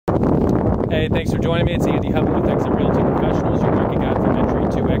Hey, thanks for joining me. It's Andy Hubba with Exit Realty Professionals, your market guide from entry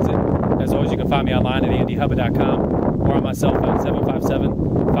to exit. As always, you can find me online at andyhubba.com or on my cell phone,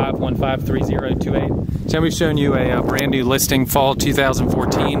 757-515-3028. Today we've shown you a brand new listing, fall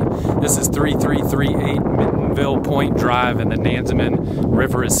 2014. This is 3338 Mintonville Point Drive in the Nansemond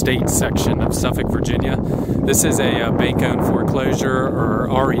River Estate section of Suffolk, Virginia. This is a bank-owned foreclosure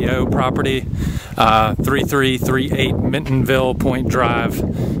or REO property. 3338 Mintonville Point Drive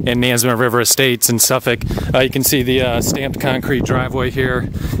in Nansemond River Estates in Suffolk. You can see the stamped concrete driveway here.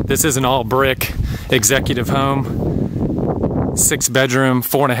 This is an all brick executive home, 6-bedroom,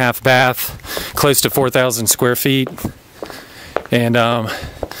 4.5 bath, close to 4,000 square feet, and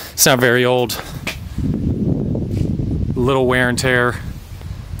it's not very old. Little wear and tear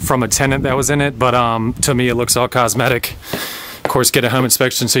from a tenant that was in it, but to me it looks all cosmetic. Of course, get a home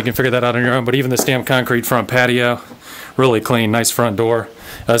inspection so you can figure that out on your own, but even the stamped concrete front patio, really clean, nice front door.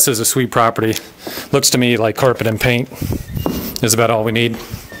 This is a sweet property. Looks to me like carpet and paint is about all we need.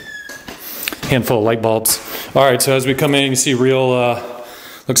 Handful of light bulbs. All right, so as we come in, you can see real,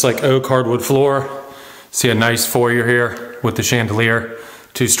 looks like oak hardwood floor. See a nice foyer here with the chandelier,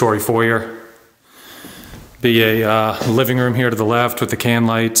 2-story foyer. Be a living room here to the left with the can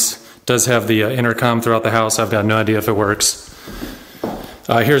lights. Does have the intercom throughout the house. I've got no idea if it works.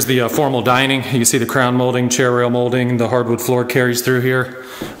 Here's the formal dining. You can see the crown molding, chair rail molding. The hardwood floor carries through here.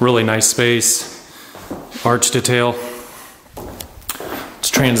 Really nice space. Arch detail. Let's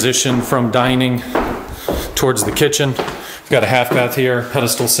transition from dining towards the kitchen. We've got a half bath here,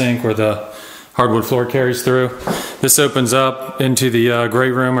 pedestal sink where the hardwood floor carries through. This opens up into the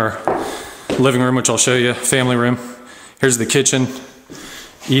great room or living room, which I'll show you, family room. Here's the kitchen,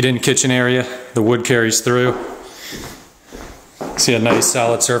 eat-in kitchen area. The wood carries through. See a nice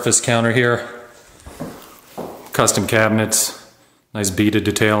solid surface counter here. Custom cabinets, nice beaded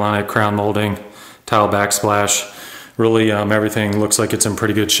detail on it, crown molding, tile backsplash. Really everything looks like it's in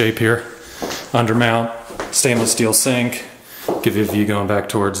pretty good shape here. Undermount, stainless steel sink. Give you a view going back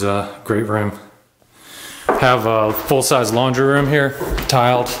towards great room. Have a full-size laundry room here,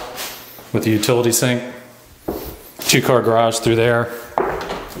 tiled with a utility sink. 2-car garage through there.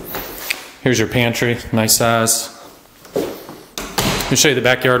 Here's your pantry, nice size. Let me show you the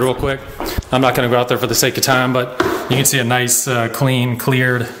backyard real quick. I'm not going to go out there for the sake of time, but you can see a nice, clean,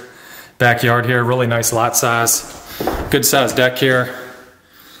 cleared backyard here. Really nice lot size. Good size deck here.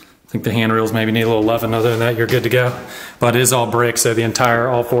 I think the handrails maybe need a little loving. Other than that, you're good to go. But it is all brick, so the entire,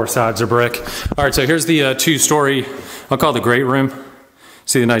 all 4 sides are brick. All right, so here's the 2-story, I'll call it the great room.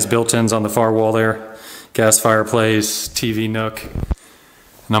 See the nice built-ins on the far wall there. Gas fireplace, TV nook.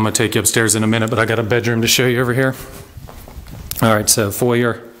 And I'm going to take you upstairs in a minute, but I got a bedroom to show you over here. All right, so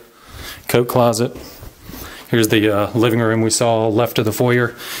foyer, coat closet. Here's the living room we saw left of the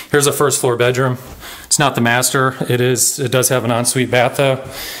foyer. Here's a first floor bedroom. It's not the master. It does have an ensuite bath though,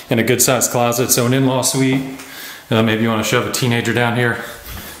 and a good sized closet. So an in-law suite. Maybe you want to shove a teenager down here,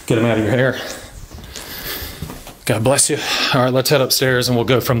 get him out of your hair. God bless you. All right, let's head upstairs and we'll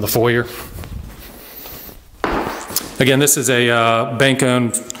go from the foyer. Again, this is a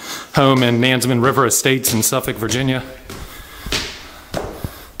bank-owned home in Nansemond River Estates in Suffolk, Virginia.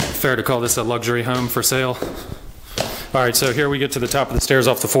 Fair to call this a luxury home for sale. All right, so here we get to the top of the stairs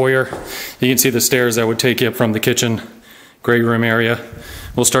off the foyer. You can see the stairs that would take you up from the kitchen, great room area.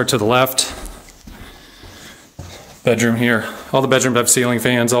 We'll start to the left. Bedroom here. All the bedrooms have ceiling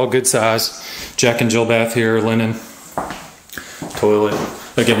fans, all good size. Jack and Jill bath here, linen, toilet.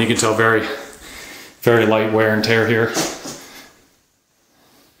 Again, you can tell very, very light wear and tear here.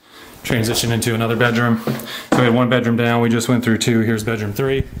 Transition into another bedroom. So we had 1 bedroom down, we just went through 2. Here's bedroom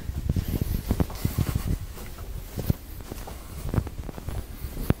 3.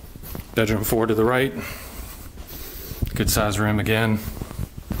 Bedroom 4 to the right. Good size room again.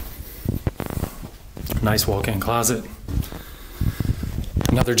 Nice walk-in closet.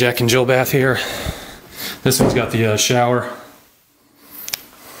 Another Jack and Jill bath here. This one's got the shower.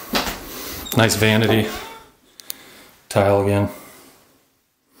 Nice vanity. Tile again.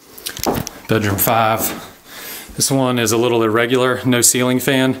 Bedroom 5. This one is a little irregular, no ceiling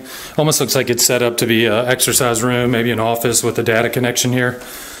fan. Almost looks like it's set up to be an exercise room, maybe an office with a data connection here.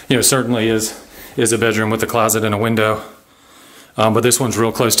 You know, certainly is a bedroom with a closet and a window. But this one's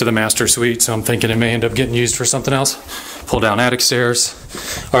real close to the master suite, so I'm thinking it may end up getting used for something else. Pull down attic stairs.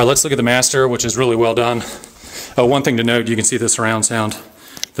 All right, let's look at the master, which is really well done. One thing to note, you can see the surround sound.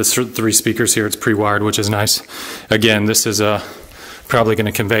 The 3 speakers here, it's pre-wired, which is nice. Again, this is probably going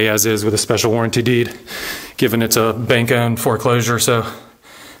to convey as is with a special warranty deed, given it's a bank-owned foreclosure, so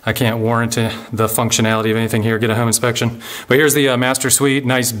I can't warrant the functionality of anything here. Get a home inspection. But here's the master suite.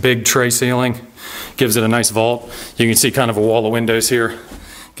 Nice big tray ceiling. Gives it a nice vault. You can see kind of a wall of windows here.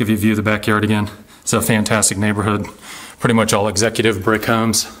 Give you a view of the backyard again. It's a fantastic neighborhood. Pretty much all executive brick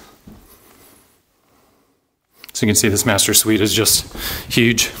homes. So you can see this master suite is just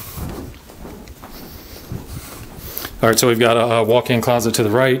huge. All right, so we've got a walk-in closet to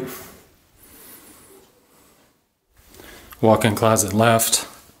the right. Walk-in closet left.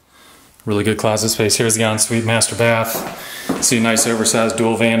 Really good closet space. Here's the ensuite master bath. See a nice oversized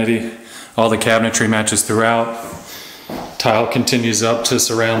dual vanity. All the cabinetry matches throughout. Tile continues up to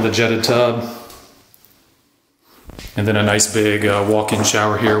surround the jetted tub. And then a nice big walk-in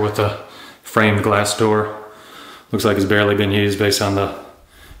shower here with a framed glass door. Looks like it's barely been used based on the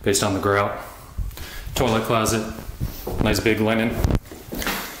grout. Toilet closet. Nice big linen.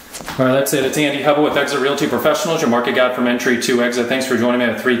 All right, that's it. It's Andy Hubba with Exit Realty Professionals, your market guide from entry to exit. Thanks for joining me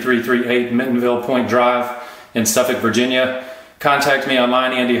at 3338 Mintonville Point Drive in Suffolk, Virginia. Contact me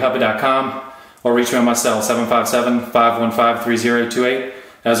online, andyhubba.com, or reach me on my cell, 757-515-3028.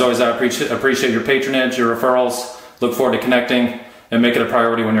 As always, I appreciate your patronage, your referrals. Look forward to connecting and make it a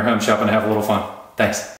priority when you're home shopping to have a little fun. Thanks.